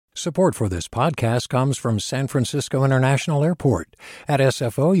Support for this podcast comes from San Francisco International Airport. At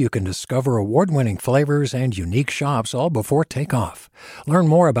SFO, you can discover award-winning flavors and unique shops all before takeoff. Learn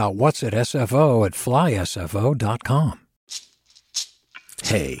more about what's at SFO at flysfo.com.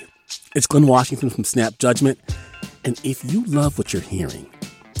 Hey, it's Glenn Washington from Snap Judgment. And if you love what you're hearing,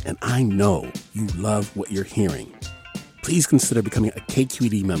 and I know you love what you're hearing, please consider becoming a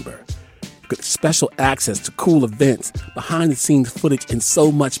KQED member. Get special access to cool events, behind-the-scenes footage, and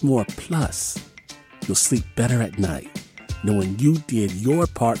so much more. Plus, you'll sleep better at night knowing you did your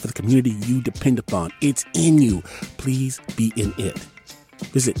part for the community you depend upon. It's in you. Please be in it.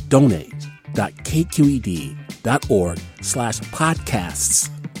 Visit donate.kqed.org/podcasts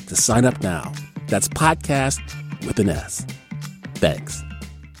to sign up now. That's podcast with an S. Thanks.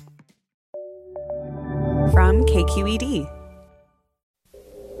 From KQED.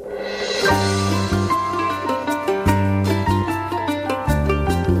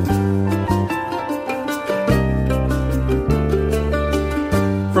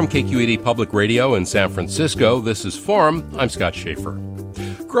 From KQED Public Radio in San Francisco, this is Forum. I'm Scott Schaefer.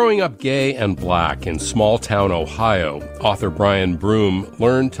 Growing up gay and black in small-town Ohio, author Brian Broome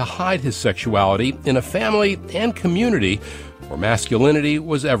learned to hide his sexuality in a family and community where masculinity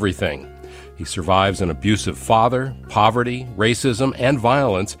was everything. He survives an abusive father, poverty, racism, and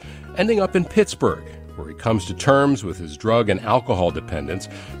violence, ending up in Pittsburgh, where he comes to terms with his drug and alcohol dependence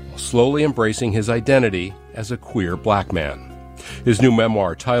while slowly embracing his identity as a queer black man. His new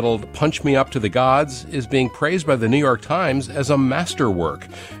memoir, titled Punch Me Up to the Gods, is being praised by the New York Times as a masterwork,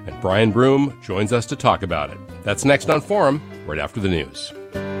 and Brian Broome joins us to talk about it. That's next on Forum, right after the news.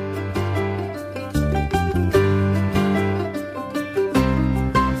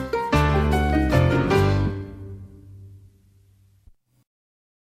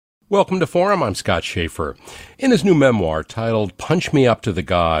 Welcome to Forum. I'm Scott Schaefer. In his new memoir titled Punch Me Up to the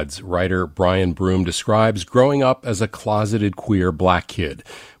Gods, writer Brian Broome describes growing up as a closeted queer black kid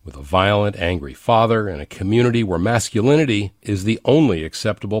with a violent, angry father in a community where masculinity is the only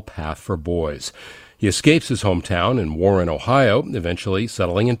acceptable path for boys. He escapes his hometown in Warren, Ohio, eventually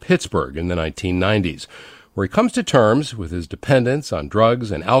settling in Pittsburgh in the 1990s, where he comes to terms with his dependence on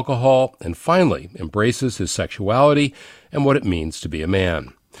drugs and alcohol and finally embraces his sexuality and what it means to be a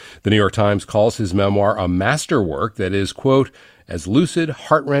man. The New York Times calls his memoir a masterwork that is, quote, as lucid,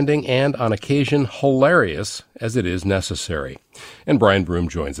 heartrending, and on occasion hilarious as it is necessary. And Brian Broome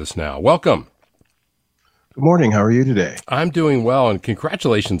joins us now. Welcome. Good morning. How are you today? I'm doing well, and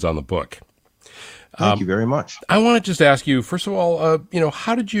congratulations on the book. Thank you very much. I want to just ask you, first of all,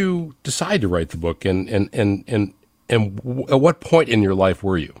 how did you decide to write the book, and at what point in your life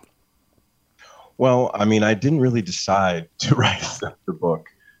were you? Well, I mean, I didn't really decide to write the book.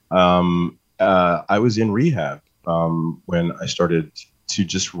 I was in rehab when I started to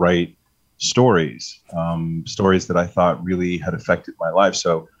just write stories that I thought really had affected my life.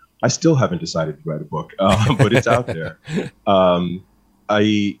 So I still haven't decided to write a book, but it's out there. I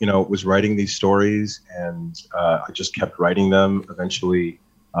was writing these stories, and I just kept writing them. Eventually,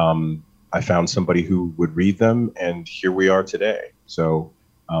 I found somebody who would read them, and here we are today. So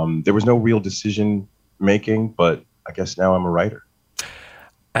there was no real decision making, but I guess now I'm a writer.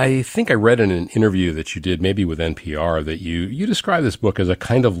 I think I read in an interview that you did, maybe with NPR, that you describe this book as a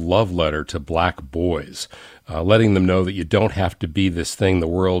kind of love letter to black boys, letting them know that you don't have to be this thing the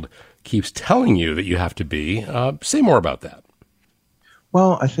world keeps telling you that you have to be. Say more about that.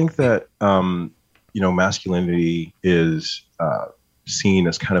 Well, I think that, masculinity is seen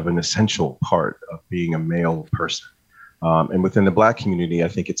as kind of an essential part of being a male person. And within the black community, I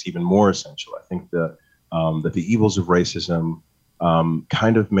think it's even more essential. I think that the evils of racism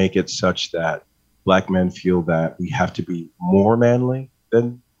kind of make it such that black men feel that we have to be more manly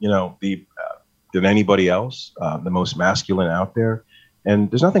than anybody else, the most masculine out there.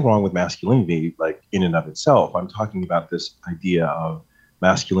 And there's nothing wrong with masculinity, like in and of itself. I'm talking about this idea of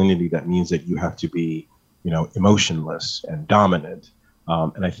masculinity that means that you have to be, emotionless and dominant.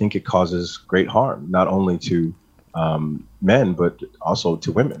 And I think it causes great harm, not only to men, but also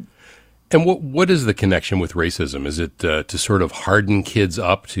to women. And what is the connection with racism? Is it to sort of harden kids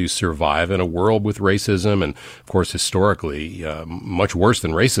up to survive in a world with racism? And, of course, historically, much worse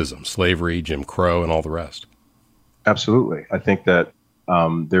than racism, slavery, Jim Crow, and all the rest. Absolutely. I think that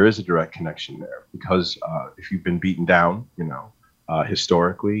there is a direct connection there because if you've been beaten down,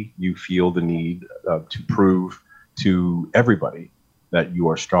 historically, you feel the need to prove to everybody that you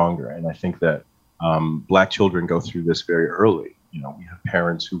are stronger. And I think that black children go through this very early. We have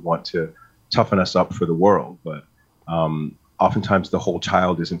parents who want to toughen us up for the world, but oftentimes the whole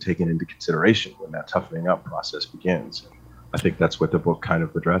child isn't taken into consideration when that toughening up process begins. I think that's what the book kind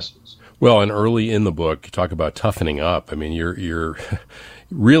of addresses. Well, and early in the book, you talk about toughening up. I mean, you're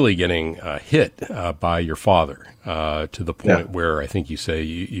really getting hit by your father to the point where I think you say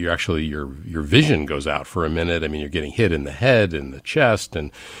you actually your vision goes out for a minute. I mean, you're getting hit in the head and the chest,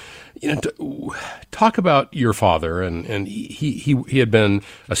 and talk about your father. And he had been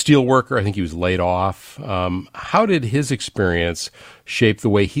a steel worker. I think he was laid off. How did his experience shape the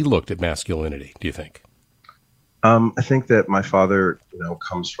way he looked at masculinity, do you think? I think that my father,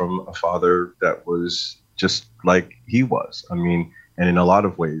 comes from a father that was just like he was. I mean, and in a lot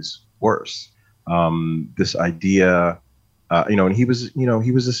of ways worse. This idea, and he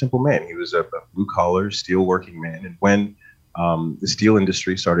was a simple man. He was a blue collar steel working man. And when the steel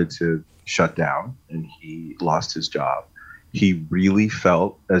industry started to shut down and he lost his job, he really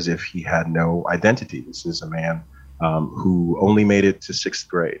felt as if he had no identity. This is a man who only made it to 6th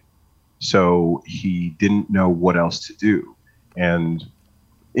grade. So he didn't know what else to do. And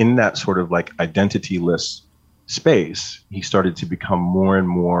in that sort of like identityless space, he started to become more and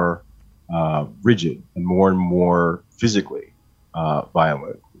more rigid and more physically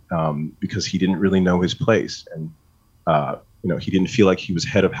violent because he didn't really know his place. And, he didn't feel like he was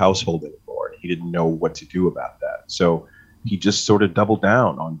head of household anymore. He didn't know what to do about that. So he just sort of doubled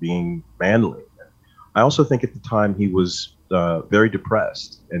down on being manly. I also think at the time he was very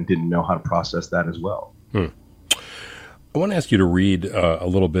depressed and didn't know how to process that as well. I want to ask you to read a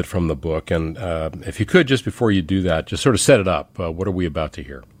little bit from the book. And if you could, just before you do that, just sort of set it up. What are we about to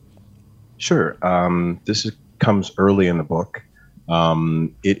hear? Sure. This comes early in the book.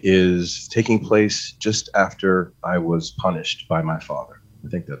 It is taking place just after I was punished by my father. I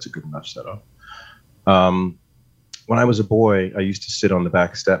think that's a good enough setup. When I was a boy, I used to sit on the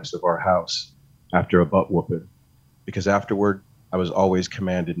back steps of our house after a butt whooping, because afterward, I was always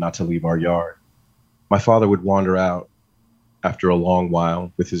commanded not to leave our yard. My father would wander out after a long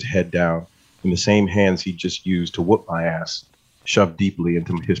while with his head down in the same hands he'd just used to whoop my ass, shoved deeply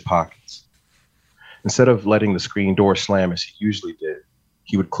into his pockets. Instead of letting the screen door slam as he usually did,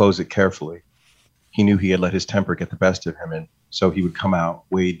 he would close it carefully. He knew he had let his temper get the best of him, and so he would come out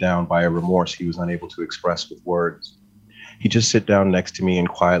weighed down by a remorse he was unable to express with words. He'd just sit down next to me and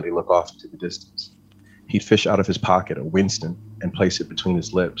quietly look off into the distance. He'd fish out of his pocket a Winston and place it between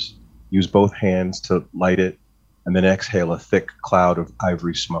his lips, use both hands to light it, and then exhale a thick cloud of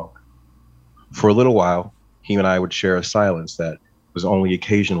ivory smoke. For a little while, he and I would share a silence that was only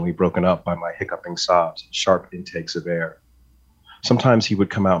occasionally broken up by my hiccuping sobs and sharp intakes of air. Sometimes he would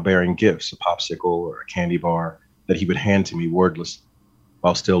come out bearing gifts, a popsicle or a candy bar, that he would hand to me wordlessly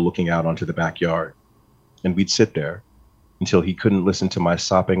while still looking out onto the backyard. And we'd sit there until he couldn't listen to my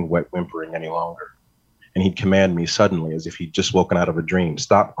sopping, wet whimpering any longer. And he'd command me suddenly, as if he'd just woken out of a dream,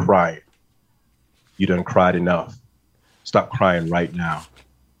 "Stop crying. You done cried enough. Stop crying right now."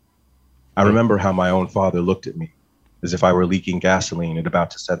 I remember how my own father looked at me, as if I were leaking gasoline and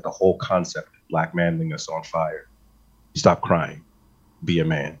about to set the whole concept of black manliness on fire. Stop crying. Be a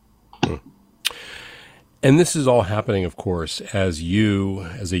man. And this is all happening, of course, as you,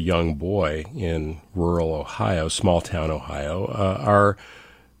 as a young boy in rural Ohio, small town Ohio, are,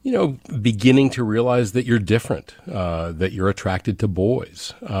 beginning to realize that you're different, that you're attracted to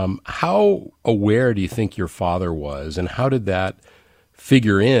boys. How aware do you think your father was, and how did that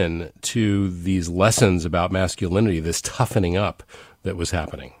figure in to these lessons about masculinity, this toughening up that was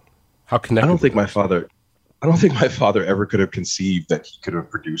happening? How connected? I don't think my father ever could have conceived that he could have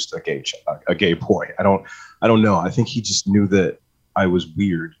produced a gay boy. I don't know. I think he just knew that I was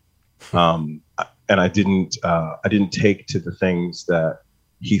weird, and I didn't take to the things that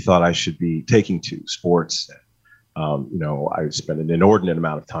he thought I should be taking to, sports. I spent an inordinate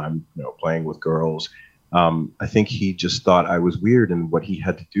amount of time, playing with girls. I think he just thought I was weird, and what he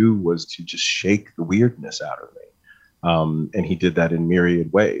had to do was to just shake the weirdness out of me. And he did that in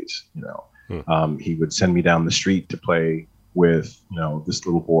myriad ways. He would send me down the street to play with, this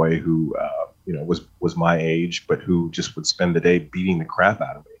little boy who, was my age, but who just would spend the day beating the crap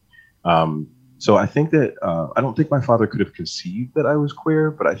out of me. So I think that I don't think my father could have conceived that I was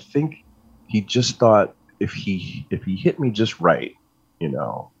queer, but I think he just thought if he hit me just right,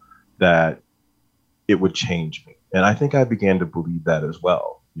 that it would change me. And I think I began to believe that as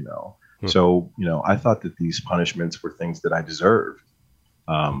well, So, I thought that these punishments were things that I deserved,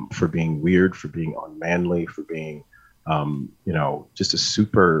 for being weird, for being unmanly, for being, just a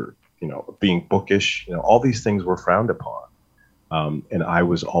super, being bookish, all these things were frowned upon. And I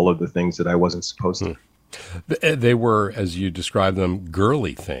was all of the things that I wasn't supposed to be. They were, as you described them,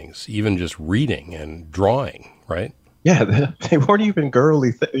 girly things, even just reading and drawing, right? Yeah, they weren't even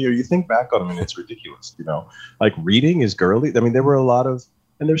girly. You think back on them and it's ridiculous. Like reading is girly. I mean, there were a lot of,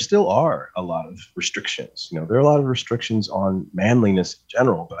 and there still are a lot of restrictions. There are a lot of restrictions on manliness in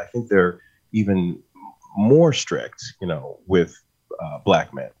general, but I think they're even more strict, with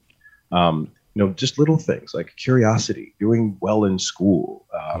Black men. Just little things like curiosity, doing well in school.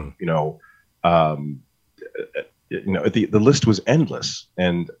 The list was endless,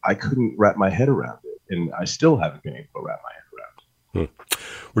 and I couldn't wrap my head around it. And I still haven't been able to wrap my head around it.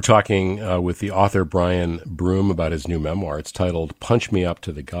 We're talking with the author Brian Broome about his new memoir. It's titled Punch Me Up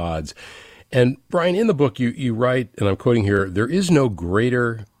to the Gods. And Brian, in the book, you write, and I'm quoting here, there is no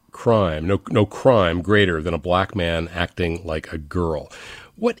greater crime, no crime greater than a Black man acting like a girl.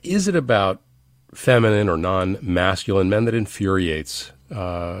 What is it about feminine or non-masculine men that infuriates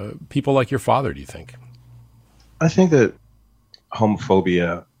people like your father, do you think? I think that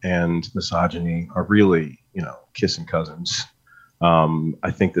homophobia and misogyny are really, kissing cousins.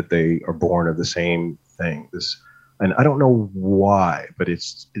 I think that they are born of the same thing. And I don't know why, but it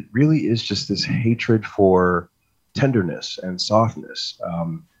really is just this hatred for tenderness and softness.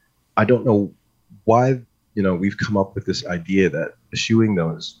 I don't know why, we've come up with this idea that eschewing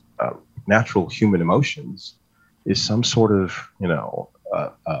those natural human emotions is some sort of,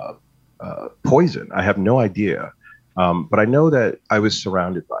 poison. I have no idea. But I know that I was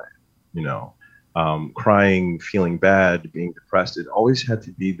surrounded by it, crying, feeling bad, being depressed. It always had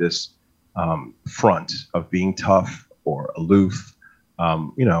to be this front of being tough or aloof,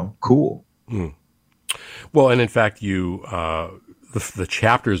 cool. Mm. Well, and in fact, the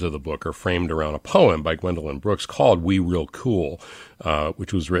chapters of the book are framed around a poem by Gwendolyn Brooks called We Real Cool,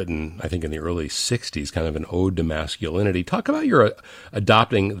 which was written, I think, in the early 60s, kind of an ode to masculinity. Talk about your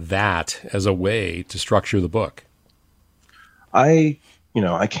adopting that as a way to structure the book. I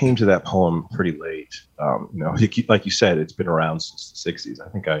came to that poem pretty late. Like you said, it's been around since the 60s. I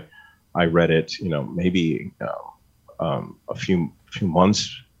think I read it, maybe a few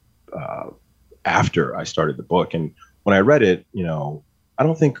months after I started the book. And when I read it, I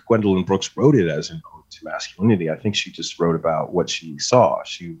don't think Gwendolyn Brooks wrote it as an ode to masculinity. I think she just wrote about what she saw.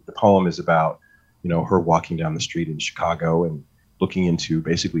 The poem is about, her walking down the street in Chicago and looking into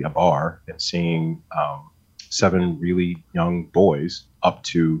basically a bar and seeing 7 really young boys up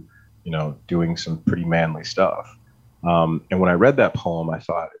to, doing some pretty manly stuff. And when I read that poem, I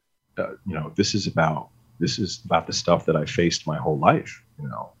thought, this is about the stuff that I faced my whole life.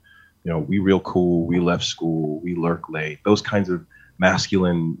 We real cool, we left school, we lurk late, those kinds of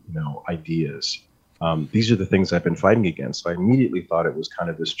masculine, ideas. These are the things I've been fighting against. So I immediately thought it was kind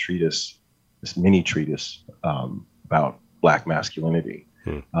of this mini treatise about Black masculinity.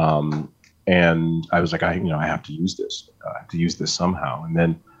 And I was like, I have to use this. I have to use this somehow. And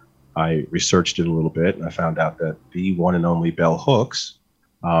then I researched it a little bit, and I found out that the one and only Bell Hooks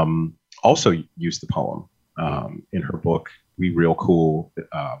also used the poem in her book, We Real Cool,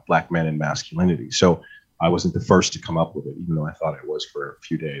 Black Men and Masculinity. So I wasn't the first to come up with it, even though I thought I was for a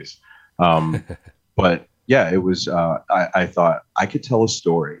few days. But yeah, it was, I thought I could tell a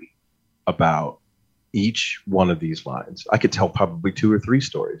story about each one of these lines. I could tell probably 2 or 3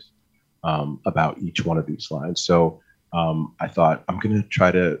 stories about each one of these lines. So I thought I'm going to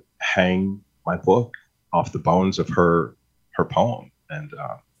try to hang my book off the bones of her poem. And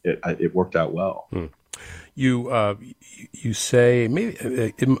it worked out well. You say maybe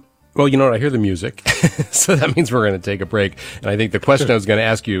well, you know what? I hear the music, so that means we're going to take a break. And I think the question I was going to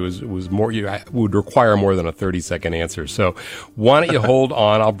ask you was more. Would require more than a 30-second answer. So why don't you hold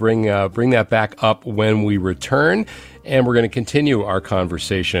on? I'll bring that back up when we return. And we're going to continue our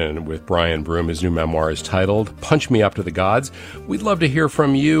conversation with Brian Broome. His new memoir is titled Punch Me Up to the Gods. We'd love to hear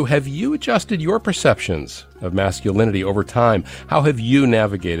from you. Have you adjusted your perceptions of masculinity over time? How have you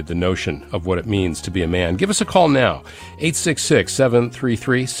navigated the notion of what it means to be a man? Give us a call now,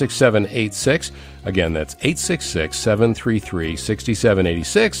 866-733-6786. Again, that's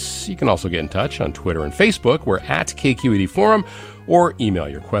 866-733-6786. You can also get in touch on Twitter and Facebook. We're at KQED Forum, or email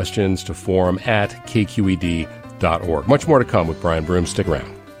your questions to forum@kqed.org. Much more to come with Brian Broome. Stick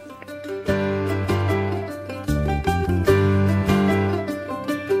around.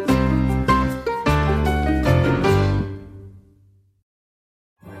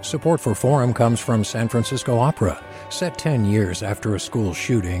 Support for Forum comes from San Francisco Opera. Set 10 years after a school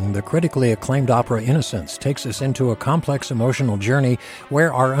shooting, the critically acclaimed opera Innocence takes us into a complex emotional journey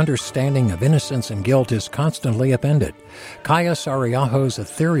where our understanding of innocence and guilt is constantly upended. Kaya Sariaho's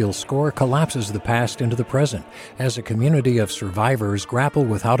ethereal score collapses the past into the present as a community of survivors grapple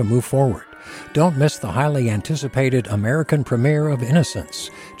with how to move forward. Don't miss the highly anticipated American premiere of Innocence,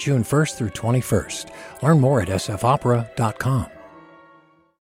 June 1st through 21st. Learn more at sfopera.com.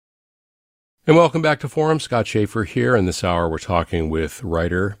 And welcome back to Forum. Scott Schaefer here. In this hour, we're talking with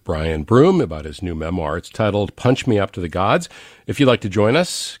writer Brian Broome about his new memoir. It's titled Punch Me Up to the Gods. If you'd like to join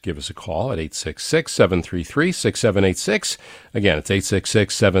us, give us a call at 866-733-6786. Again, it's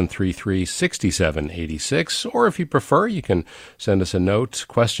 866-733-6786. Or if you prefer, you can send us a note,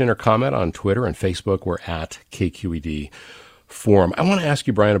 question, or comment on Twitter and Facebook. We're at KQED Forum. I want to ask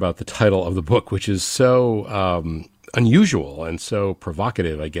you, Brian, about the title of the book, which is so unusual and so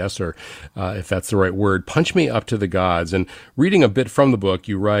provocative, I guess, or if that's the right word. Punch Me Up to the Gods. And reading a bit from the book,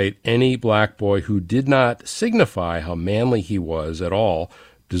 you write, any black boy who did not signify how manly he was at all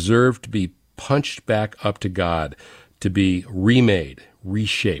deserved to be punched back up to God, to be remade,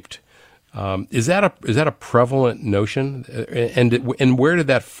 reshaped. Is that a prevalent notion? And where did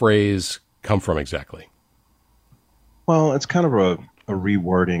that phrase come from exactly? Well, it's kind of a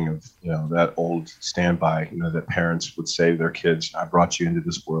rewording of, that old standby, that parents would say to their kids, I brought you into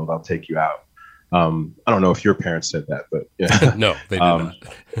this world, I'll take you out. I don't know if your parents said that, but yeah. No, they did not.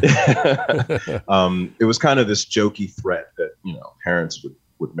 It was kind of this jokey threat that, parents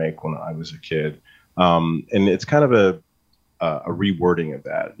would make when I was a kid. And it's kind of a rewording of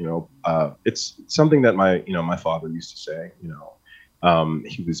that, it's something that my father used to say,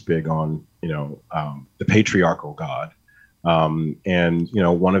 he was big on, the patriarchal God. And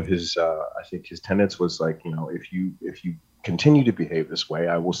one of his, I think his tenets was like, if you continue to behave this way,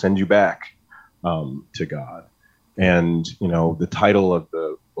 I will send you back, to God. And, the title of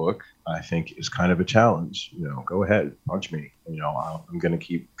the book, I think, is kind of a challenge, go ahead, punch me, I'm going to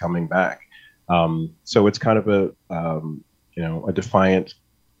keep coming back. So it's kind of a defiant,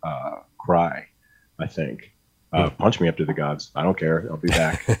 cry, I think. Punch me up to the gods. I don't care. I'll be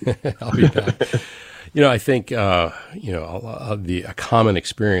back. I'll be back. I think, a common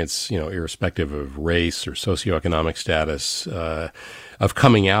experience, irrespective of race or socioeconomic status, of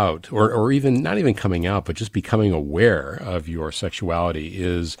coming out or even not even coming out, but just becoming aware of your sexuality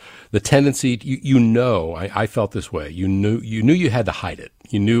is the tendency, I felt this way. You knew you had to hide it.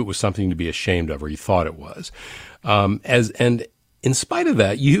 You knew it was something to be ashamed of, or you thought it was. And in spite of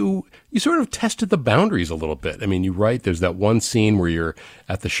that, you sort of tested the boundaries a little bit. I mean, you write, there's that one scene where you're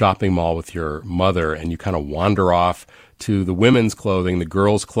at the shopping mall with your mother and you kind of wander off to the women's clothing, the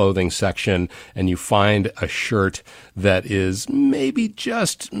girls' clothing section, and you find a shirt that is maybe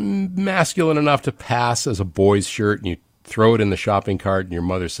just masculine enough to pass as a boy's shirt, and you throw it in the shopping cart, and your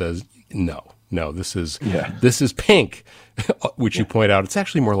mother says, no, this is pink, which you point out, it's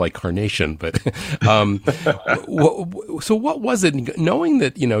actually more like carnation. But so what was it, knowing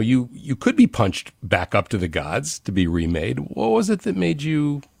that, you could be punched back up to the gods to be remade, what was it that made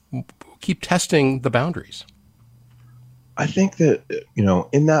you keep testing the boundaries? I think that,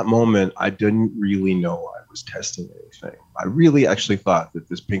 in that moment, I didn't really know I was testing anything. I really actually thought that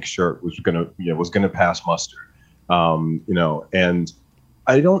this pink shirt was going to pass muster, and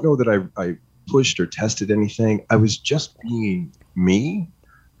I don't know that I pushed or tested anything. I was just being me,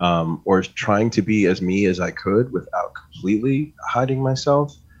 or trying to be as me as I could without completely hiding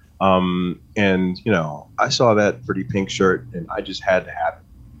myself. And, I saw that pretty pink shirt and I just had to have it.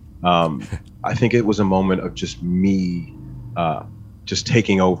 I think it was a moment of just me, just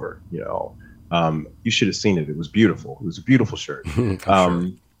taking over, you should have seen it. It was beautiful. It was a beautiful shirt.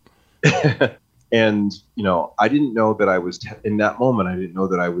 And, I didn't know that I was, in that moment, I didn't know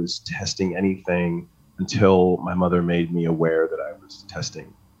that I was testing anything until my mother made me aware that I was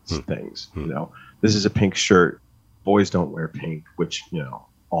testing things. This is a pink shirt. Boys don't wear pink, which,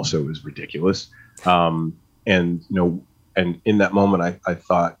 also is ridiculous. And in that moment, I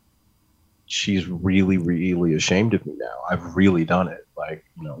thought, she's really, really ashamed of me now. I've really done it. Like,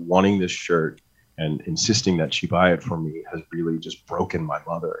 wanting this shirt and insisting that she buy it for me has really just broken my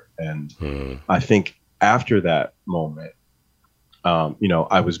mother. And I think after that moment,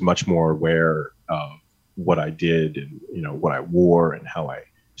 I was much more aware of what I did and, what I wore and how I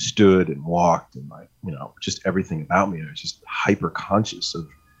stood and walked and just everything about me. I was just hyper conscious of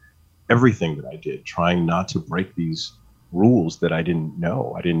everything that I did, trying not to break these rules that I didn't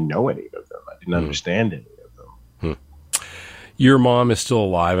know. I didn't know any of them. I didn't understand any of them. Your mom is still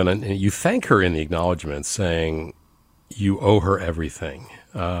alive, and you thank her in the acknowledgement, saying you owe her everything.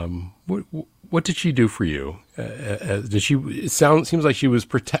 What did she do for you? Seems like she was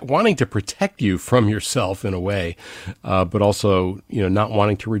wanting to protect you from yourself in a way, but also, not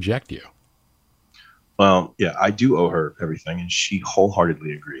wanting to reject you. Well, yeah, I do owe her everything, and she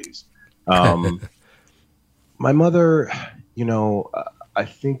wholeheartedly agrees. My mother, I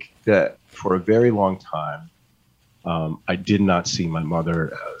think that for a very long time, I did not see my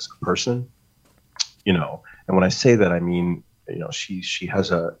mother as a person, and when I say that, I mean, she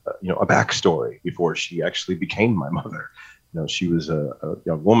has a backstory before she actually became my mother. She was a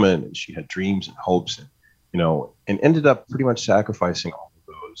young woman, and she had dreams and hopes, and ended up pretty much sacrificing all of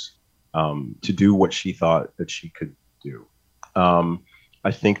those to do what she thought that she could do.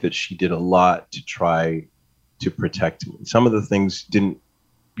 I think that she did a lot to try to protect me. Some of the things didn't,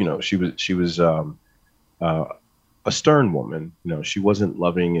 she was a stern woman. She wasn't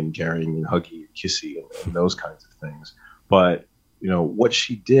loving and caring and huggy and kissy and those kinds of things. But, what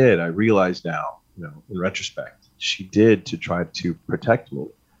she did, I realize now, in retrospect, she did to try to protect me,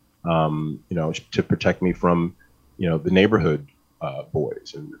 to protect me from, the neighborhood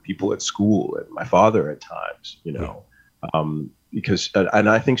boys and the people at school and my father at times, because, and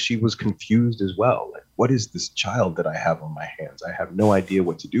I think she was confused as well. Like, what is this child that I have on my hands? I have no idea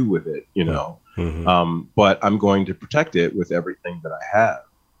what to do with it, but I'm going to protect it with everything that I have.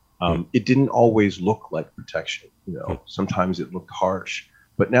 It didn't always look like protection, sometimes it looked harsh,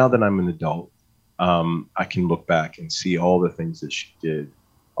 but now that I'm an adult, I can look back and see all the things that she did,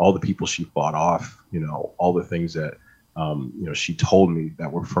 all the people she fought off, all the things that, she told me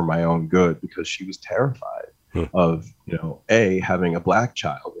that were for my own good, because she was terrified of, having a black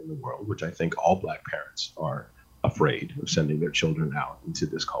child in the world, which I think all black parents are afraid of sending their children out into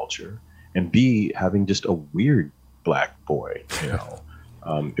this culture, and B, having just a weird black boy,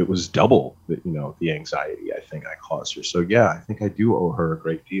 it was double the anxiety I think I caused her. So yeah, I think I do owe her a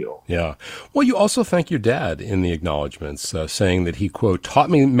great deal. Yeah. Well, you also thank your dad in the acknowledgments, saying that he, quote, taught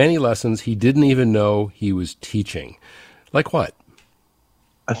me many lessons he didn't even know he was teaching. Like what?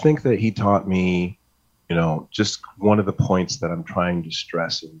 I think that he taught me, just one of the points that I'm trying to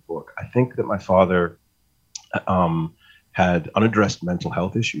stress in the book. I think that my father had unaddressed mental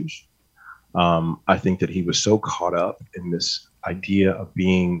health issues. I think that he was so caught up in this idea of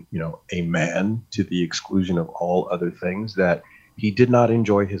being, a man to the exclusion of all other things that he did not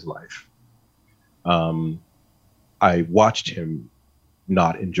enjoy his life. I watched him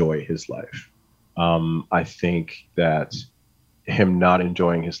not enjoy his life. I think that him not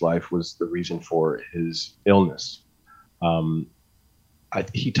enjoying his life was the reason for his illness.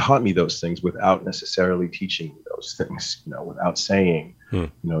 He taught me those things without necessarily teaching me those things, without saying,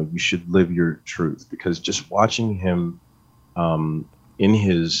 you should live your truth. Because just watching him in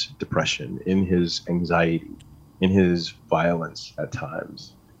his depression, in his anxiety, in his violence at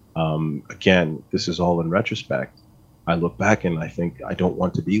times, again, this is all in retrospect. I look back and I think I don't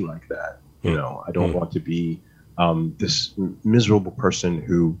want to be like that. I don't want to be this miserable person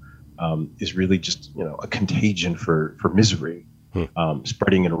who is really just, a contagion for misery.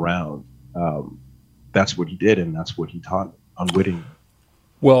 Spreading it around. That's what he did, and that's what he taught me, unwittingly.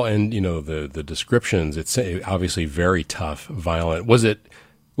 Well, and the descriptions, it's obviously very tough, violent. Was it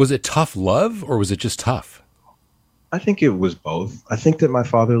tough love, or was it just tough? I think it was both. I think that my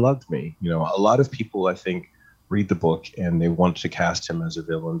father loved me. A lot of people, I think, read the book and they want to cast him as a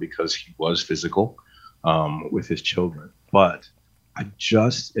villain because he was physical with his children. But I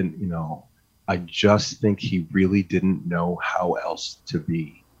just think he really didn't know how else to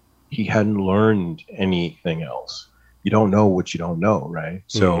be. He hadn't learned anything else. You don't know what you don't know, right?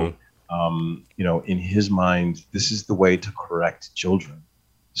 So, in his mind, this is the way to correct children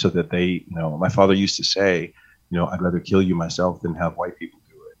so that they, my father used to say, I'd rather kill you myself than have white people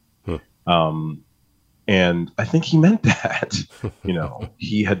do it. And I think he meant that.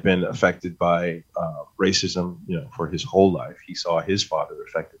 He had been affected by racism, for his whole life. He saw his father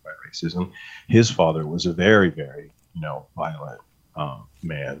affected by racism. His father was a very, very, violent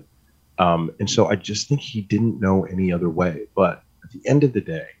man. And so I just think he didn't know any other way. But at the end of the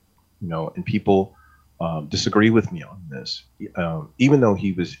day, and people disagree with me on this, even though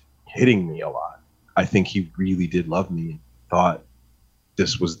he was hitting me a lot, I think he really did love me and thought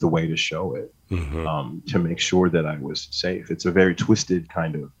this was the way to show it, to make sure that I was safe. It's a very twisted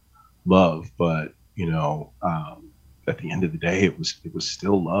kind of love, but at the end of the day, it was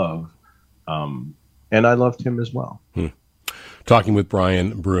still love, and I loved him as well. Talking with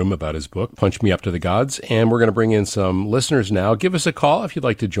Brian Broome about his book, Punch Me Up to the Gods. And we're going to bring in some listeners now. Give us a call if you'd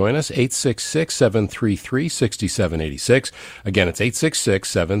like to join us, 866-733-6786. Again, it's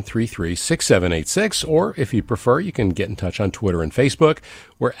 866-733-6786. Or if you prefer, you can get in touch on Twitter and Facebook.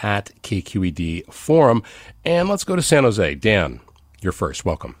 We're at KQED Forum. And let's go to San Jose. Dan, you're first.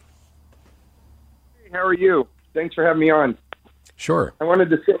 Welcome. Hey, how are you? Thanks for having me on. Sure. I wanted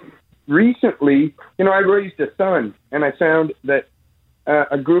to say, recently, I raised a son, and I found that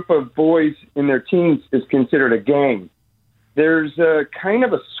a group of boys in their teens is considered a gang. There's a kind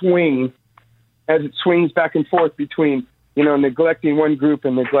of a swing as it swings back and forth between, neglecting one group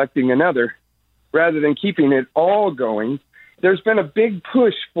and neglecting another, rather than keeping it all going. There's been a big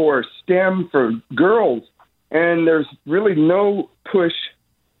push for STEM for girls, and there's really no push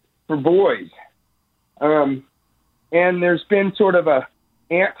for boys. And there's been sort of a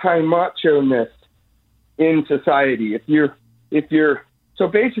anti-macho-ness in society. So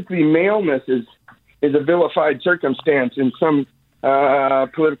basically maleness is a vilified circumstance in some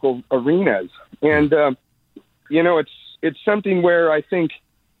political arenas. And, it's something where I think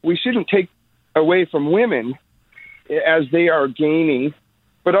we shouldn't take away from women as they are gaining,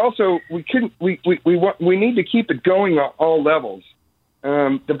 but also we need to keep it going at all levels.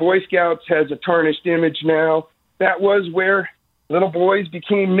 The Boy Scouts has a tarnished image now. That was where little boys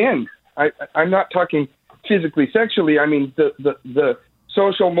became men. I'm not talking physically, sexually. I mean the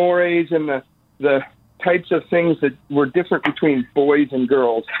social mores and the types of things that were different between boys and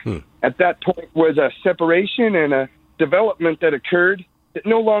girls. At that point was a separation and a development that occurred that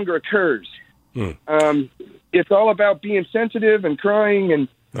no longer occurs. It's all about being sensitive and crying,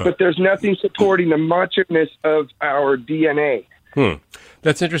 but there's nothing supporting the macho-ness of our DNA.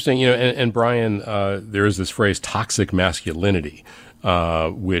 That's interesting. And Brian, there is this phrase toxic masculinity,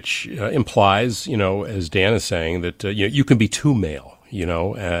 which implies, as Dan is saying, that you can be too male,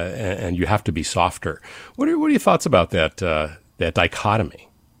 and you have to be softer. What are your thoughts about that dichotomy?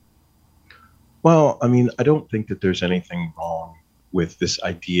 Well, I mean, I don't think that there's anything wrong with this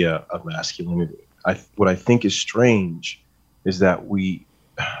idea of masculinity. What I think is strange is that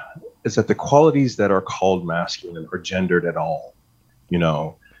the qualities that are called masculine are gendered at all.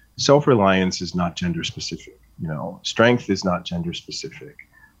 Self-reliance is not gender specific. Strength is not gender specific.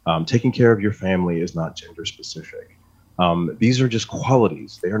 Taking care of your family is not gender specific. These are just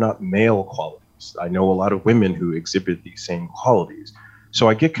qualities. They are not male qualities. I know a lot of women who exhibit these same qualities. So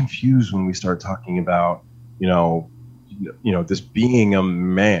I get confused when we start talking about, this being a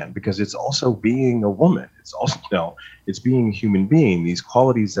man, because it's also being a woman. It's also, it's being a human being. These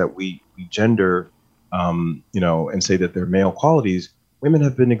qualities that we gender, and say that they're male qualities, women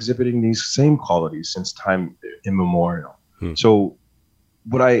have been exhibiting these same qualities since time immemorial. So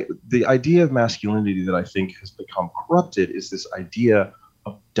the idea of masculinity that I think has become corrupted is this idea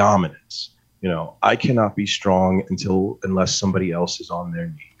of dominance. I cannot be strong unless somebody else is on their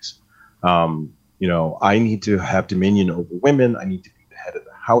knees. I need to have dominion over women. I need to be the head of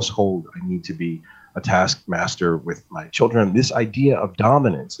the household. I need to be a taskmaster with my children. This idea of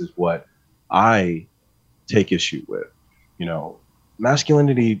dominance is what I take issue with.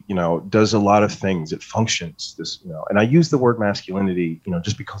 Masculinity, does a lot of things. It functions and I use the word masculinity,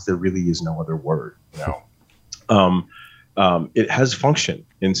 just because there really is no other word, it has function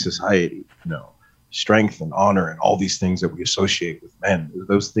in society, strength and honor and all these things that we associate with men.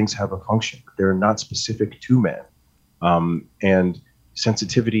 Those things have a function, but they're not specific to men. And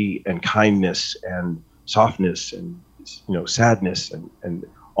sensitivity and kindness and softness and, sadness and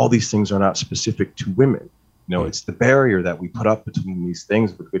all these things are not specific to women. It's the barrier that we put up between these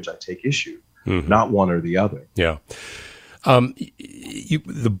things with which I take issue, not one or the other. Yeah.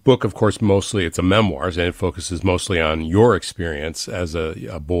 The book, of course, mostly it's a memoir, and it focuses mostly on your experience as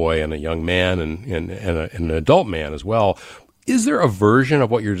a boy and a young man and an adult man as well. Is there a version of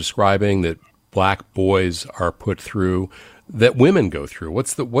what you're describing that black boys are put through that women go through?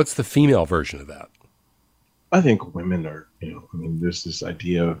 What's the female version of that? I think women are, there's this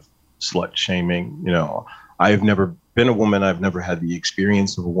idea of slut shaming. I've never been a woman. I've never had the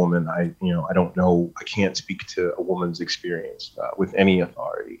experience of a woman. I don't know. I can't speak to a woman's experience with any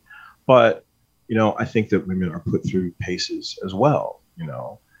authority. But, I think that women are put through paces as well,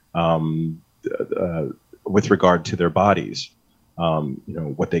 with regard to their bodies,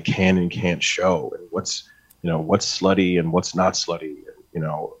 what they can and can't show and what's slutty and what's not slutty.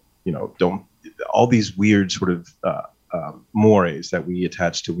 Don't all these weird sort of mores that we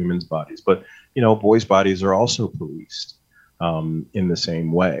attach to women's bodies. But, boys' bodies are also policed in the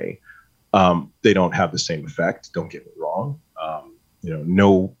same way. They don't have the same effect. Don't get me wrong.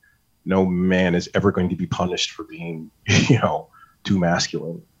 No man is ever going to be punished for being, too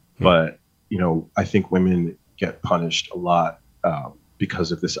masculine. But, I think women get punished a lot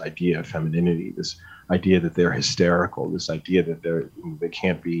because of this idea of femininity, this idea that they're hysterical, this idea that they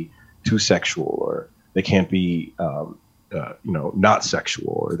can't be too sexual, or they can't be, not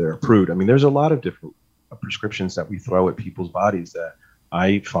sexual, or they're a prude. I mean, there's a lot of different prescriptions that we throw at people's bodies that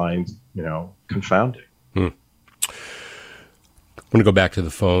I find, confounding. I'm going to go back to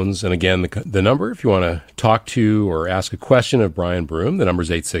the phones. And again, the number, if you want to talk to or ask a question of Brian Broome, the number is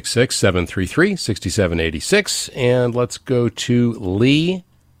 866-733-6786. And let's go to Lee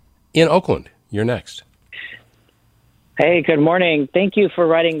in Oakland. You're next. Hey, good morning. Thank you for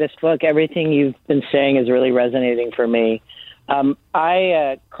writing this book. Everything you've been saying is really resonating for me.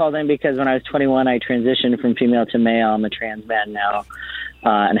 I called in because when I was 21, I transitioned from female to male. I'm a trans man now.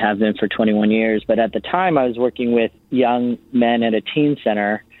 And have been for 21 years. But at the time, I was working with young men at a teen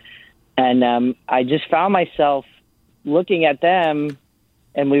center, and I just found myself looking at them,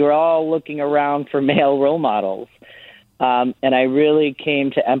 and we were all looking around for male role models. And I really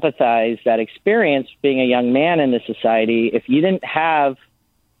came to empathize that experience being a young man in this society. If you didn't have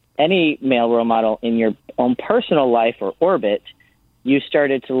any male role model in your own personal life or orbit, you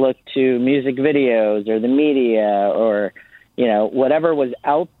started to look to music videos or the media or whatever was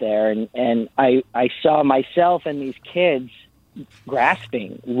out there. And I saw myself and these kids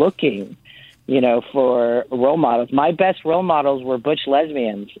grasping, looking, for role models. My best role models were butch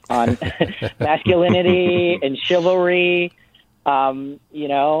lesbians on masculinity and chivalry, and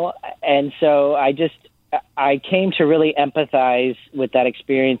so I came to really empathize with that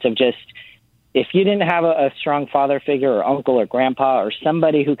experience of just, if you didn't have a strong father figure or uncle or grandpa or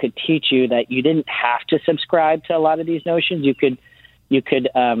somebody who could teach you that you didn't have to subscribe to a lot of these notions, you could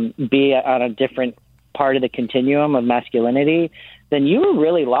be on a different part of the continuum of masculinity, then you were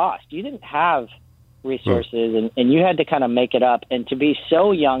really lost. You didn't have resources, and you had to kind of make it up. And to be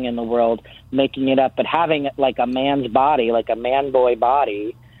so young in the world, making it up, but having like a man's body, like a man boy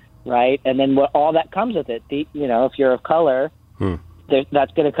body, right? And then all that comes with it. If you're of color,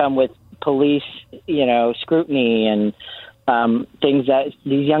 that's going to come with police, scrutiny and things that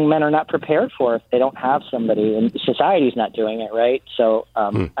these young men are not prepared for if they don't have somebody, and society's not doing it, right? So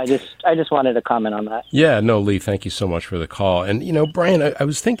I just wanted to comment on that. Yeah, no, Lee, thank you so much for the call. And, Brian, I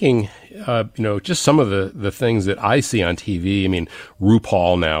was thinking, just some of the things that I see on TV. I mean,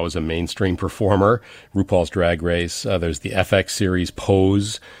 RuPaul now is a mainstream performer, RuPaul's Drag Race. There's the FX series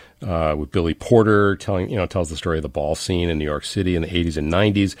Pose, with Billy Porter tells the story of the ball scene in New York City in the 80s and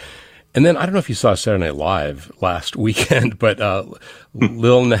 90s. And then I don't know if you saw Saturday Night Live last weekend, but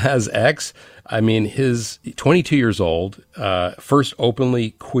Lil Nas X, he's 22 years old, first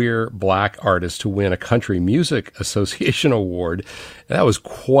openly queer black artist to win a Country Music Association award. And that was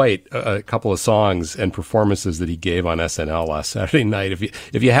quite a couple of songs and performances that he gave on SNL last Saturday night.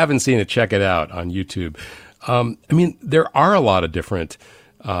 If you haven't seen it, check it out on YouTube. There are a lot of different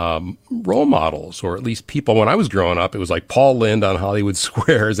role models, or at least people. When I was growing up, it was like Paul Lynde on Hollywood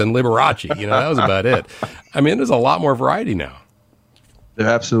Squares and Liberace. That was about it. There's a lot more variety now. There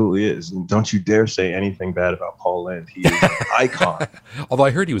absolutely is. And don't you dare say anything bad about Paul Lynde. He is an icon. Although I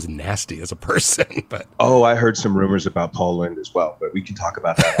heard he was nasty as a person. But I heard some rumors about Paul Lynde as well, but we can talk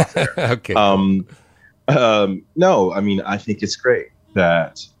about that off air. Okay. No, I think it's great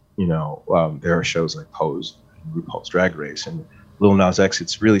that, there are shows like Pose, RuPaul's Drag Race, and Lil Nas X.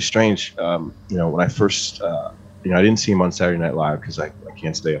 It's really strange. When I first, I didn't see him on Saturday Night Live because I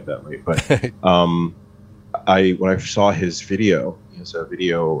can't stay up that late. But when I saw his video, he has a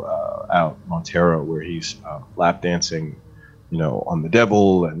video out in Montero where he's lap dancing, on the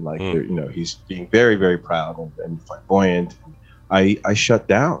devil, and he's being very, very proud and flamboyant. I shut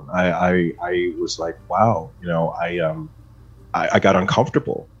down. I was like, wow, I got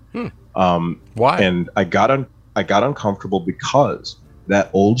uncomfortable. Why? And I got uncomfortable because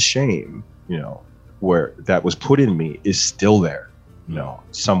that old shame, where that was put in me is still there,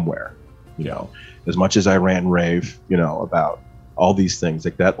 somewhere, as much as I rant and rave, about all these things,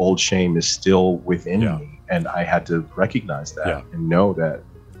 like that old shame is still within me. And I had to recognize that and know that,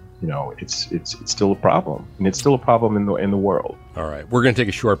 it's still a problem, and it's still a problem in the world. All right. We're going to take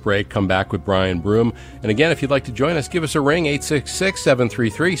a short break, come back with Brian Broome. And again, if you'd like to join us, give us a ring,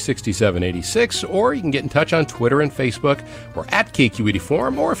 866-733-6786, or you can get in touch on Twitter and Facebook. We're at KQED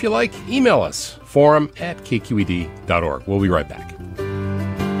Forum, or if you like, email us, forum@kqed.org. We'll be right back.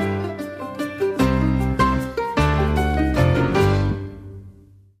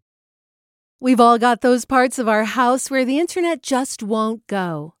 We've all got those parts of our house where the internet just won't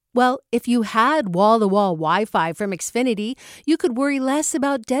go. Well, if you had wall-to-wall Wi-Fi from Xfinity, you could worry less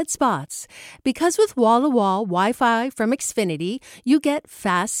about dead spots. Because with wall-to-wall Wi-Fi from Xfinity, you get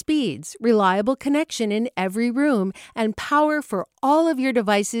fast speeds, reliable connection in every room, and power for all of your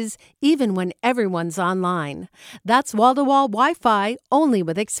devices, even when everyone's online. That's wall-to-wall Wi-Fi only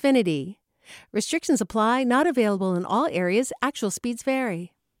with Xfinity. Restrictions apply, not available in all areas. Actual speeds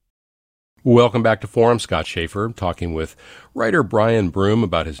vary. Welcome back to Forum. Scott Schaefer talking with writer Brian Broome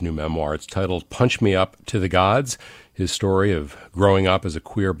about his new memoir. It's titled Punch Me Up to the Gods, his story of growing up as a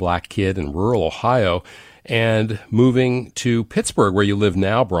queer black kid in rural Ohio and moving to Pittsburgh, where you live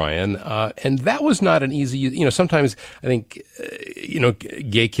now, Brian. And that was not an easy, sometimes I think,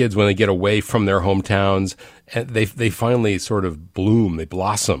 gay kids, when they get away from their hometowns, they finally sort of bloom, they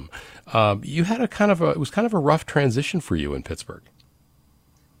blossom. You had it was kind of a rough transition for you in Pittsburgh.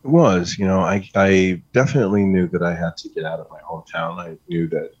 It was, I definitely knew that I had to get out of my hometown. I knew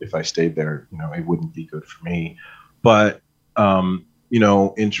that if I stayed there, it wouldn't be good for me. But,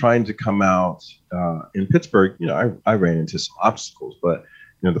 in trying to come out in Pittsburgh, I ran into some obstacles. But,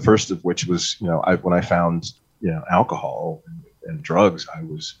 the first of which was, when I found, alcohol and drugs, I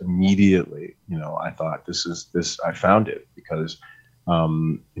was immediately, I thought I found it because,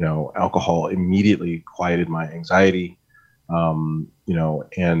 alcohol immediately quieted my anxiety.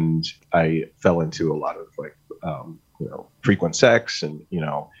 And I fell into a lot of frequent sex, and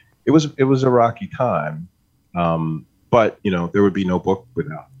it was a rocky time. But there would be no book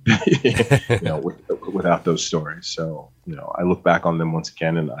without without those stories. So I look back on them once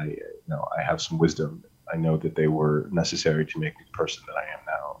again, and I have some wisdom. I know that they were necessary to make me the person that I am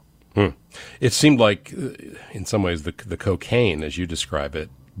now. It seemed like, in some ways, the cocaine, as you describe it,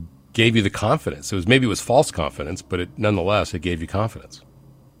 gave you the confidence. Maybe it was false confidence, but nonetheless, it gave you confidence.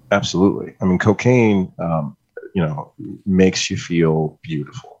 Absolutely. I mean, cocaine, makes you feel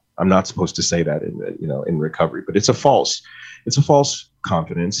beautiful. I'm not supposed to say that in recovery, but it's a false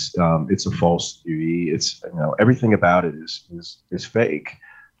confidence. It's a false beauty. It's, everything about it is fake.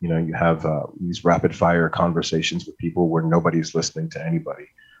 You have these rapid fire conversations with people where nobody's listening to anybody.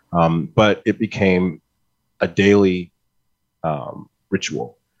 But it became a daily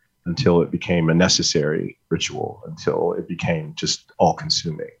ritual until it became a necessary ritual, until it became just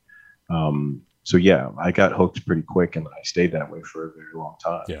all-consuming. So yeah, I got hooked pretty quick, and I stayed that way for a very long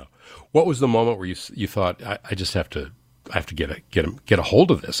time. Yeah. What was the moment where you thought, I just have to get a hold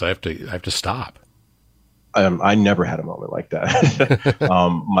of this. I have to stop. I never had a moment like that.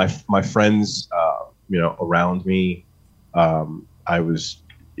 My friends, around me, I was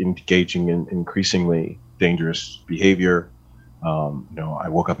engaging in increasingly dangerous behavior. I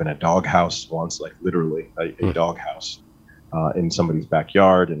woke up in a doghouse once, like literally a doghouse in somebody's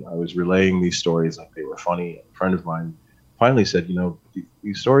backyard, and I was relaying these stories like they were funny. And a friend of mine finally said,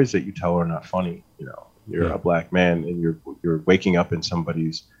 these stories that you tell are not funny. You're a black man, and you're waking up in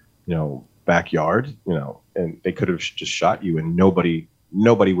somebody's, backyard, and they could have just shot you, and nobody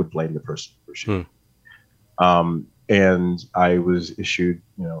would blame the person for shooting. And I was issued,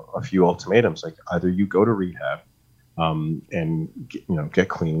 a few ultimatums, like either you go to rehab, and get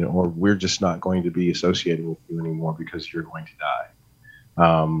clean, or we're just not going to be associating with you anymore because you're going to die.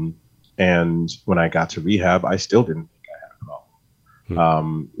 And when I got to rehab, I still didn't think I had a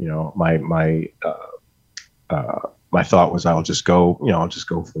problem. My thought was I'll just go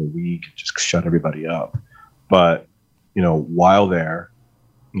for a week, just shut everybody up. But while there,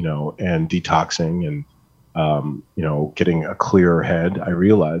 and detoxing and getting a clearer head, I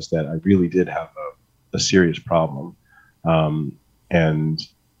realized that I really did have a serious problem. And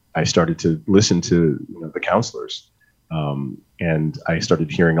I started to listen to the counselors, and I started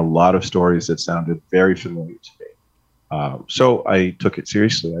hearing a lot of stories that sounded very familiar to me. So I took it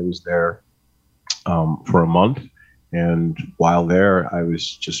seriously. I was there for a month, and while there, I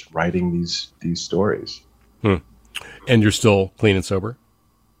was just writing these stories. And you're still clean and sober?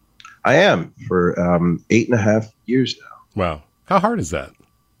 I am, for 8.5 years now. Wow. How hard is that?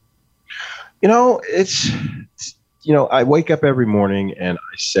 It's I wake up every morning and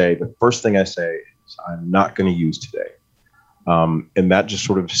the first thing I say is, I'm not going to use today. And that just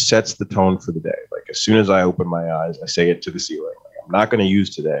sort of sets the tone for the day. Like, as soon as I open my eyes, I say it to the ceiling, like, I'm not going to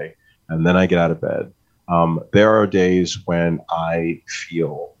use today. And then I get out of bed. There are days when I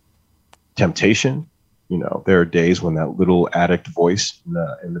feel temptation. There are days when that little addict voice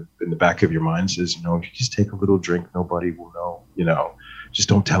in the back of your mind says, if you just take a little drink, nobody will know, just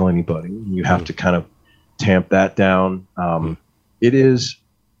don't tell anybody. You have to kind of tamp that down. It is,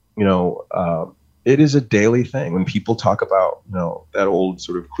 it is a daily thing. When people talk about, that old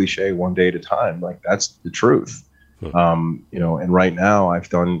sort of cliche, one day at a time, like, that's the truth. And right now I've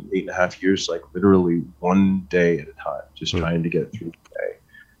done 8.5 years, like literally one day at a time, just trying to get through the day.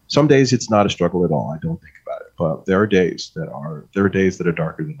 Some days it's not a struggle at all. I don't think about it, but there are days that are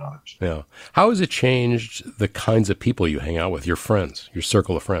darker than others. Yeah. How has it changed the kinds of people you hang out with, your friends, your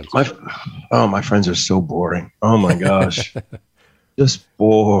circle of friends? My friends are so boring. Oh my gosh. Just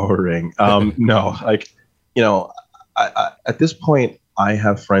boring. No, at this point, I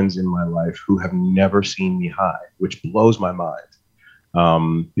have friends in my life who have never seen me high, which blows my mind.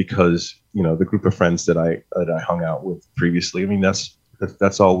 Because the group of friends that I hung out with previously, I mean, that's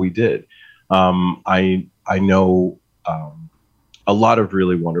all we did. I know a lot of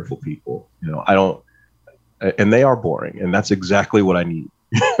really wonderful people. And they are boring, and that's exactly what I need.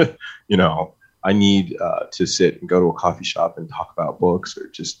 I need to sit and go to a coffee shop and talk about books, or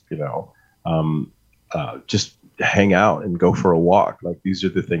just just hang out and go for a walk. Like, these are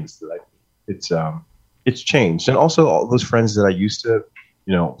the things that it's changed. And also all those friends that I used to,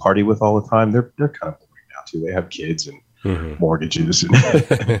 party with all the time, they're kind of boring now too. They have kids and mortgages and,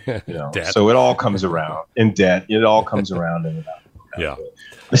 so it all comes around, in debt. It all comes around and about. Yeah.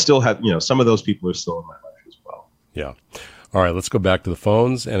 I still have, some of those people are still in my life as well. Yeah. All right, let's go back to the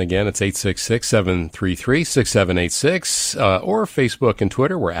phones. And again, it's 866-733-6786, or Facebook and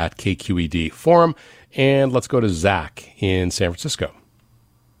Twitter. We're at KQED Forum. And let's go to Zach in San Francisco.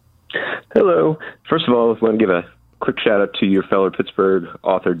 Hello. First of all, I want to give a quick shout out to your fellow Pittsburgh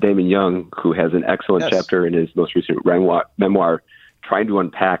author, Damon Young, who has an excellent chapter in his most recent memoir, trying to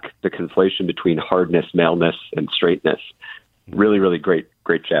unpack the conflation between hardness, maleness, and straightness. Really, really great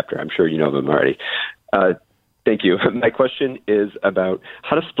chapter. I'm sure you know them already. Thank you. My question is about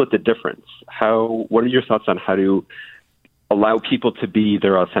how to split the difference. What are your thoughts on how to allow people to be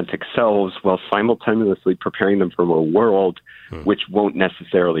their authentic selves while simultaneously preparing them for a world which won't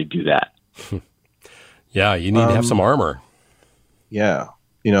necessarily do that? Yeah, you need to have some armor. Yeah.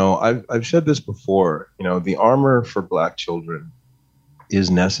 I've said this before, the armor for Black children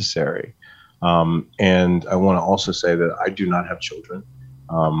is necessary. And I want to also say that I do not have children.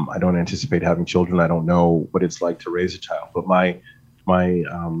 I don't anticipate having children. I don't know what it's like to raise a child. But my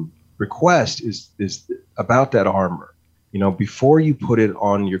request is about that armor. Before you put it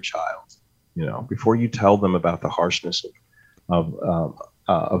on your child, before you tell them about the harshness of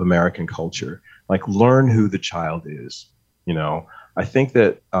American culture, like, learn who the child is. I think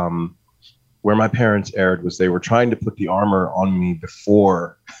that where my parents erred was they were trying to put the armor on me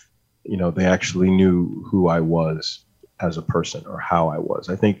before, they actually knew who I was as a person or how I was.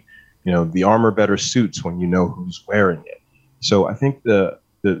 I think, the armor better suits when you know who's wearing it. So I think the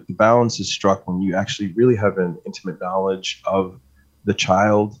balance is struck when you actually really have an intimate knowledge of the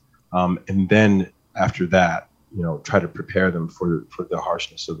child, and then after that, try to prepare them for the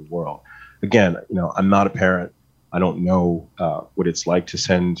harshness of the world. Again, I'm not a parent. I don't know what it's like to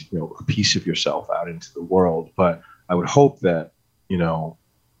send, a piece of yourself out into the world, but I would hope that,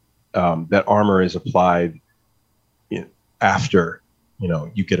 that armor is applied after,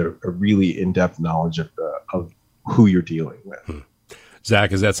 you get a really in-depth knowledge of who you're dealing with.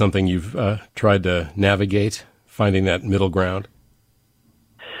 Zach, is that something you've tried to navigate, finding that middle ground?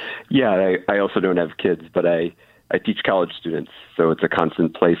 Yeah, I also don't have kids, but I teach college students, so it's a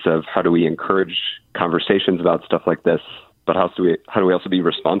constant place of how do we encourage conversations about stuff like this, but how do we also be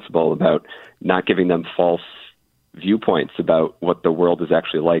responsible about not giving them false viewpoints about what the world is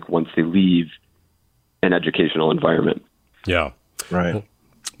actually like once they leave an educational environment. Yeah. Right.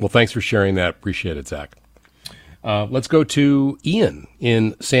 Well, thanks for sharing that. Appreciate it, Zach. Let's go to Ian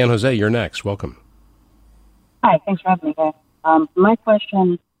in San Jose. You're next. Welcome. Hi, thanks for having me, guys. My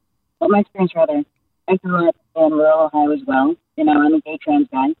experience, I grew up in rural Ohio as well. I'm a gay trans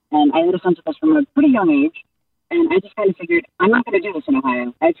guy, and I had a sense of this from a pretty young age, and I just kind of figured, I'm not going to do this in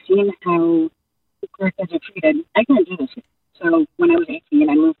Ohio. I've seen how queer kids are treated. I can't do this here. So when I was 18,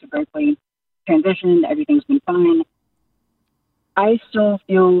 I moved to Berkeley, transitioned, everything's been fine. I still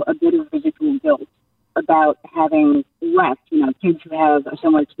feel a bit of residual guilt about having left, kids who have a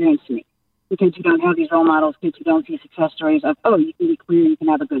similar experience to me. The kids who don't have these role models, kids who don't see success stories of, oh, you can be queer, you can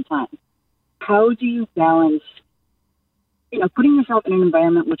have a good time. How do you balance, putting yourself in an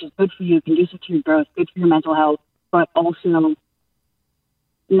environment which is good for you, conducive to your growth, good for your mental health, but also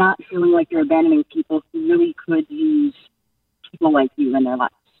not feeling like you're abandoning people who really could use people like you in their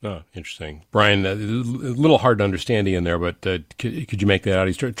lives? Oh, interesting. Brian, a little hard to understand in there, but could you make that out?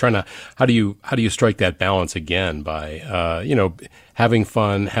 He's trying to, how do you strike that balance again by, having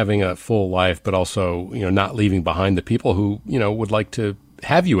fun, having a full life, but also, not leaving behind the people who, would like to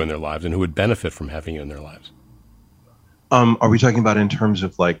have you in their lives and who would benefit from having you in their lives? Are we talking about in terms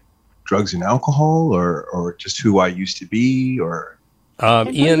of like drugs and alcohol, or just who I used to be, or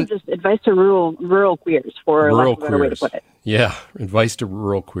Ian, just advice to rural queers, for lack of a better way to put it. Yeah, advice to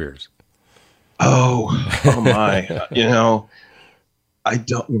rural queers. Oh my! I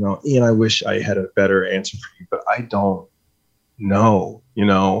don't. Ian, I wish I had a better answer for you, but I don't know.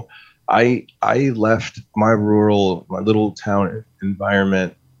 I left my little town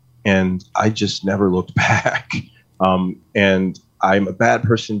environment, and I just never looked back. And I'm a bad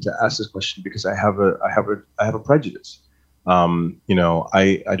person to ask this question because I have a prejudice.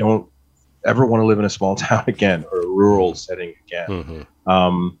 I don't ever want to live in a small town again or a rural setting again.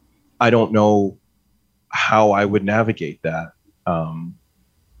 Mm-hmm. I don't know how I would navigate that.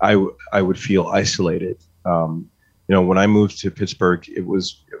 I would feel isolated. When I moved to Pittsburgh, it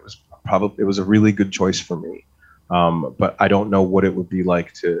was a really good choice for me. But I don't know what it would be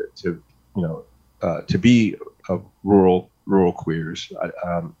like to be a rural queers.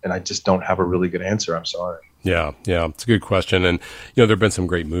 And I just don't have a really good answer. I'm sorry. Yeah, it's a good question. And, there have been some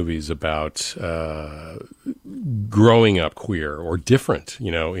great movies about growing up queer or different,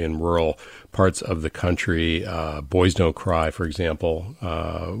 in rural parts of the country. Boys Don't Cry, for example,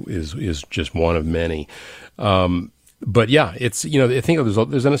 is just one of many. But yeah, it's, I think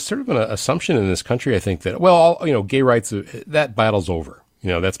there's a sort of an assumption in this country, I think, that, gay rights, that battle's over.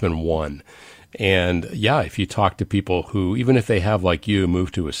 That's been won. And yeah, if you talk to people who, even if they have, like you,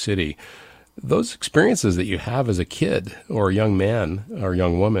 moved to a city, those experiences that you have as a kid or a young man or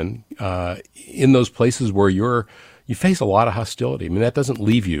young woman, in those places where you face a lot of hostility, I mean, that doesn't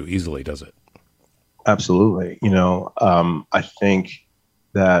leave you easily, does it? Absolutely. I think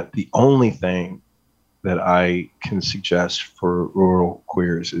that the only thing that I can suggest for rural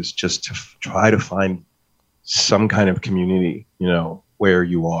queers is just to try to find some kind of community, where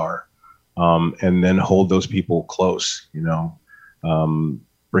you are, and then hold those people close,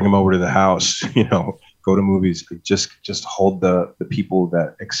 bring them over to the house, go to movies, just hold the people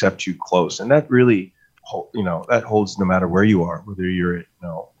that accept you close. And that really, that holds no matter where you are, whether you're,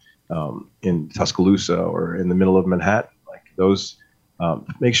 in Tuscaloosa or in the middle of Manhattan, like those,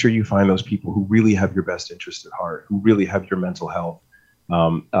 make sure you find those people who really have your best interest at heart, who really have your mental health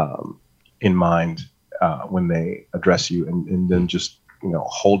in mind when they address you, and then just,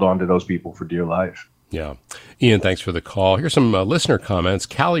 hold on to those people for dear life. Yeah. Ian, thanks for the call. Here's some listener comments.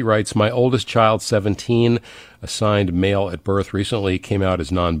 Callie writes, my oldest child, 17, assigned male at birth, recently came out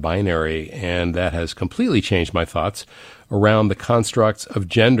as non-binary, and that has completely changed my thoughts around the constructs of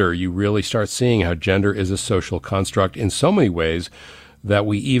gender. You really start seeing how gender is a social construct in so many ways that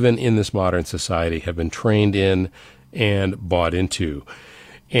we, even in this modern society, have been trained in and bought into.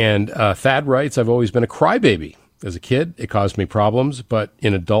 And Thad writes, I've always been a crybaby. As a kid, it caused me problems, but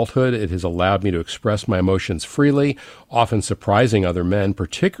in adulthood, it has allowed me to express my emotions freely, often surprising other men,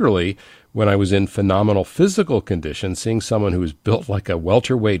 particularly when I was in phenomenal physical condition. Seeing someone who was built like a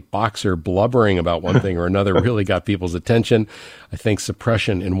welterweight boxer blubbering about one thing or another really got people's attention. I think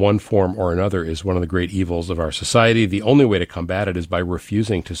suppression in one form or another is one of the great evils of our society. The only way to combat it is by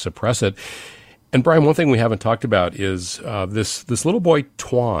refusing to suppress it. And Brian, one thing we haven't talked about is this little boy,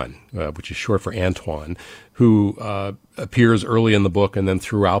 Twan, which is short for Antoine, who appears early in the book and then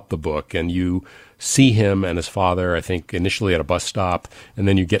throughout the book. And you see him and his father, I think, initially at a bus stop, and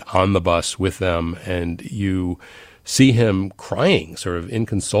then you get on the bus with them, and you see him crying sort of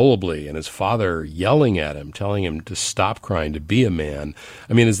inconsolably, and his father yelling at him, telling him to stop crying, to be a man.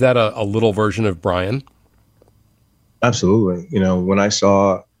 I mean, is that a little version of Brian? Absolutely. When I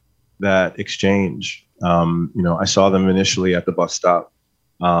saw that exchange, I saw them initially at the bus stop,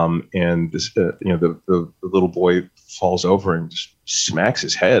 and this, the little boy falls over and just smacks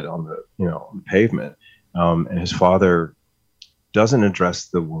his head on the pavement, and his father doesn't address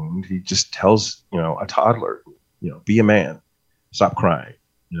the wound. He just tells a toddler, be a man, stop crying,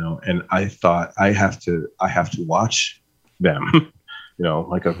 And I thought I have to watch them,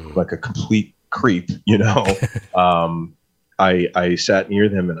 like a complete creep, I sat near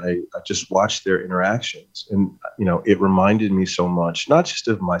them and I just watched their interactions, and it reminded me so much, not just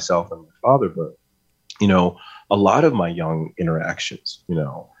of myself and my father, but a lot of my young interactions.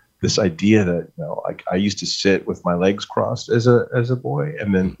 This idea that like I used to sit with my legs crossed as a boy,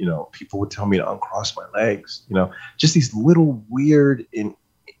 and then people would tell me to uncross my legs. Just these little weird and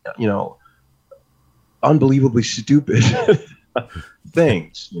unbelievably stupid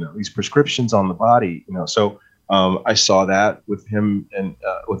things. These prescriptions on the body. So. I saw that with him and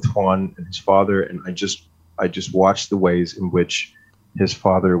with Juan and his father, and I just watched the ways in which his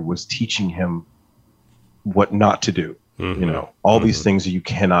father was teaching him what not to do. All these things that you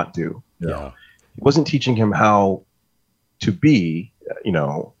cannot do. He wasn't teaching him how to be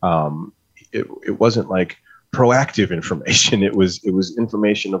it wasn't like proactive information. It was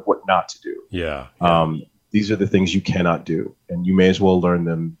information of what not to do. Yeah. These are the things you cannot do, and you may as well learn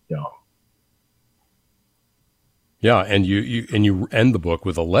them young. Yeah, and you end the book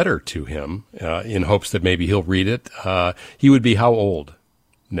with a letter to him in hopes that maybe he'll read it. He would be how old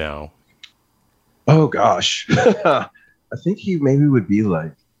now? Oh gosh, I think he maybe would be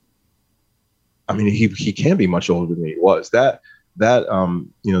like. I mean, he can be much older than he was. The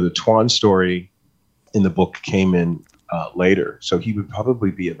Tuan story in the book came in later, so he would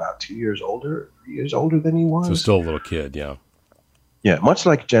probably be about 2 years older, 3 years older than he was. So still a little kid, yeah. Yeah, much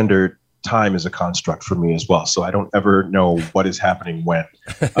like gender, time is a construct for me as well. So I don't ever know what is happening when.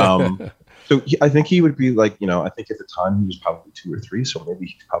 I think he would be like, I think at the time he was probably 2 or 3. So maybe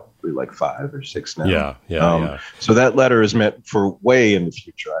he's probably like 5 or 6 now. Yeah. So that letter is meant for way in the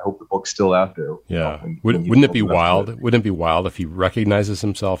future. I hope the book's still out there. Yeah. Wouldn't it be wild? Wouldn't it be wild if he recognizes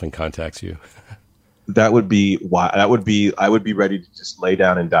himself and contacts you? That would be why. I would be ready to just lay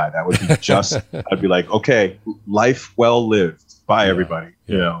down and die. That would be just. I'd be like, okay, life well lived. Bye, everybody.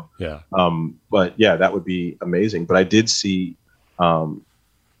 Yeah. But yeah, that would be amazing. But I did see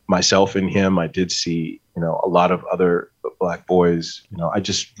myself in him. I did see, a lot of other Black boys. I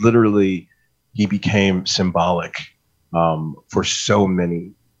just literally, he became symbolic for so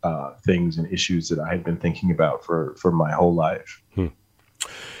many things and issues that I had been thinking about for my whole life.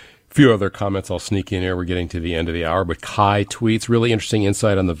 A few other comments I'll sneak in here. We're getting to the end of the hour, but Kai tweets, really interesting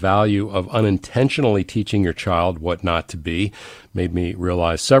insight on the value of unintentionally teaching your child what not to be. Made me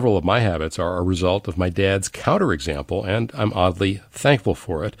realize several of my habits are a result of my dad's counterexample, and I'm oddly thankful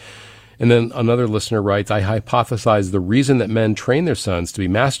for it. And then another listener writes, I hypothesize the reason that men train their sons to be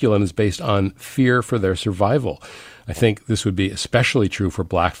masculine is based on fear for their survival. I think this would be especially true for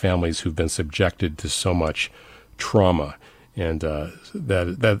Black families who've been subjected to so much trauma. And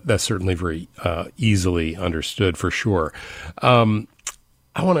that's certainly very easily understood for sure.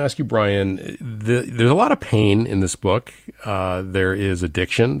 I want to ask you, Brian, there's a lot of pain in this book. There is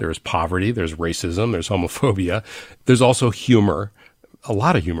addiction, there's poverty, there's racism, there's homophobia. There's also humor, a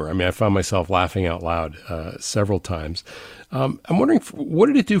lot of humor. I mean, I found myself laughing out loud several times. I'm wondering, what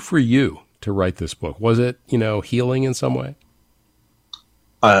did it do for you to write this book? Was it, healing in some way?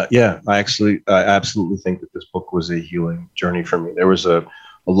 Yeah, I absolutely think that this book was a healing journey for me. There was a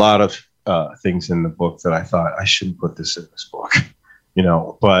lot of things in the book that I thought I shouldn't put this in this book,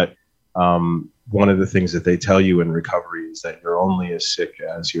 but one of the things that they tell you in recovery is that you're only as sick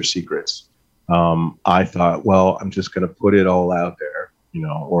as your secrets. I thought, well, I'm just going to put it all out there,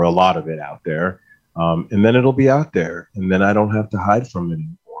 or a lot of it out there, and then it'll be out there, and then I don't have to hide from it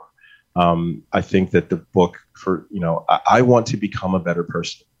anymore. I think that the book I want to become a better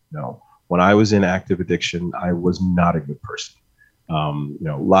person. When I was in active addiction, I was not a good person.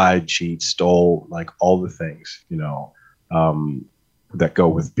 Lied, cheat, stole, like all the things, that go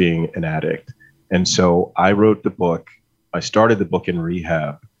with being an addict. And so I wrote the book. I started the book in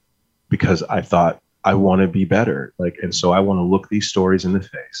rehab because I thought I want to be better. And so I want to look these stories in the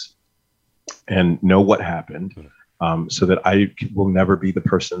face and know what happened. So that I will never be the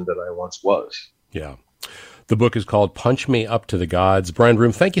person that I once was. Yeah. The book is called Punch Me Up to the Gods. Brian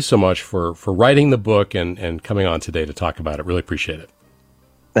Broome, thank you so much for writing the book and coming on today to talk about it. Really appreciate it.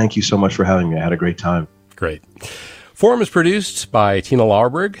 Thank you so much for having me. I had a great time. Great. Forum is produced by Tina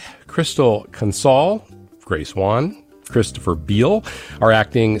Lauerberg, Crystal Consol, Grace Wan, Christopher Beal. Our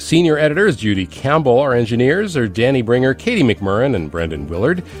acting senior editor is Judy Campbell. Our engineers are Danny Bringer, Katie McMurrin, and Brendan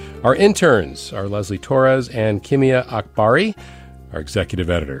Willard. Our interns are Leslie Torres and Kimia Akbari. Our executive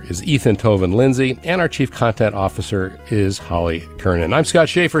editor is Ethan Toven Lindsay, and our chief content officer is Holly Kernan. I'm Scott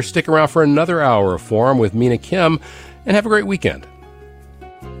Schaefer. Stick around for another hour of Forum with Mina Kim, and have a great weekend.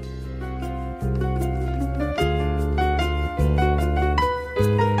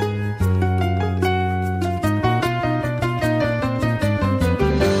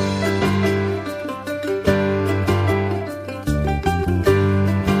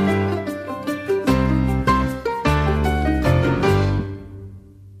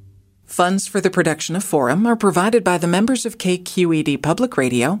 Funds for the production of Forum are provided by the members of KQED Public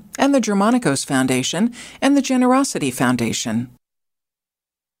Radio and the Germanicos Foundation and the Generosity Foundation.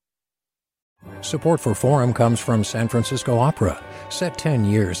 Support for Forum comes from San Francisco Opera. Set 10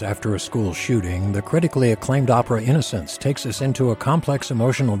 years after a school shooting, the critically acclaimed opera Innocence takes us into a complex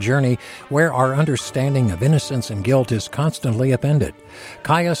emotional journey where our understanding of innocence and guilt is constantly upended.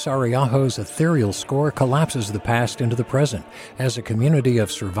 Kaya Sariaho's ethereal score collapses the past into the present as a community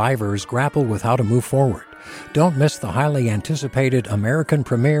of survivors grapple with how to move forward. Don't miss the highly anticipated American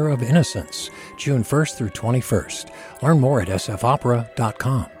premiere of Innocence, June 1st through 21st. Learn more at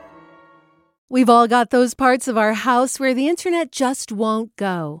sfopera.com. We've all got those parts of our house where the internet just won't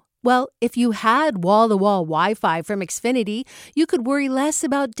go. Well, if you had wall-to-wall Wi-Fi from Xfinity, you could worry less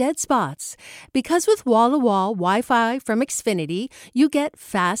about dead spots. Because with wall-to-wall Wi-Fi from Xfinity, you get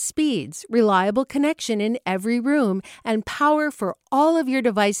fast speeds, reliable connection in every room, and power for all of your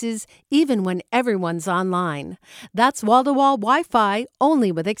devices, even when everyone's online. That's wall-to-wall Wi-Fi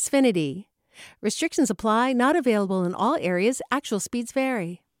only with Xfinity. Restrictions apply, not available in all areas. Actual speeds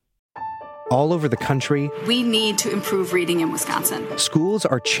vary. All over the country, we need to improve reading in Wisconsin. Schools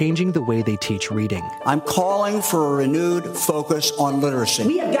are changing the way they teach reading. I'm calling for a renewed focus on literacy.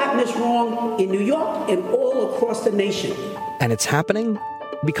 We have gotten this wrong in New York and all across the nation. And it's happening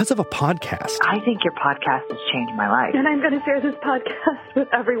because of a podcast. I think your podcast has changed my life. And I'm going to share this podcast with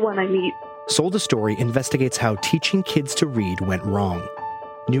everyone I meet. Sold a Story investigates how teaching kids to read went wrong.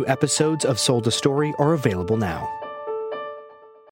 New episodes of Sold a Story are available now.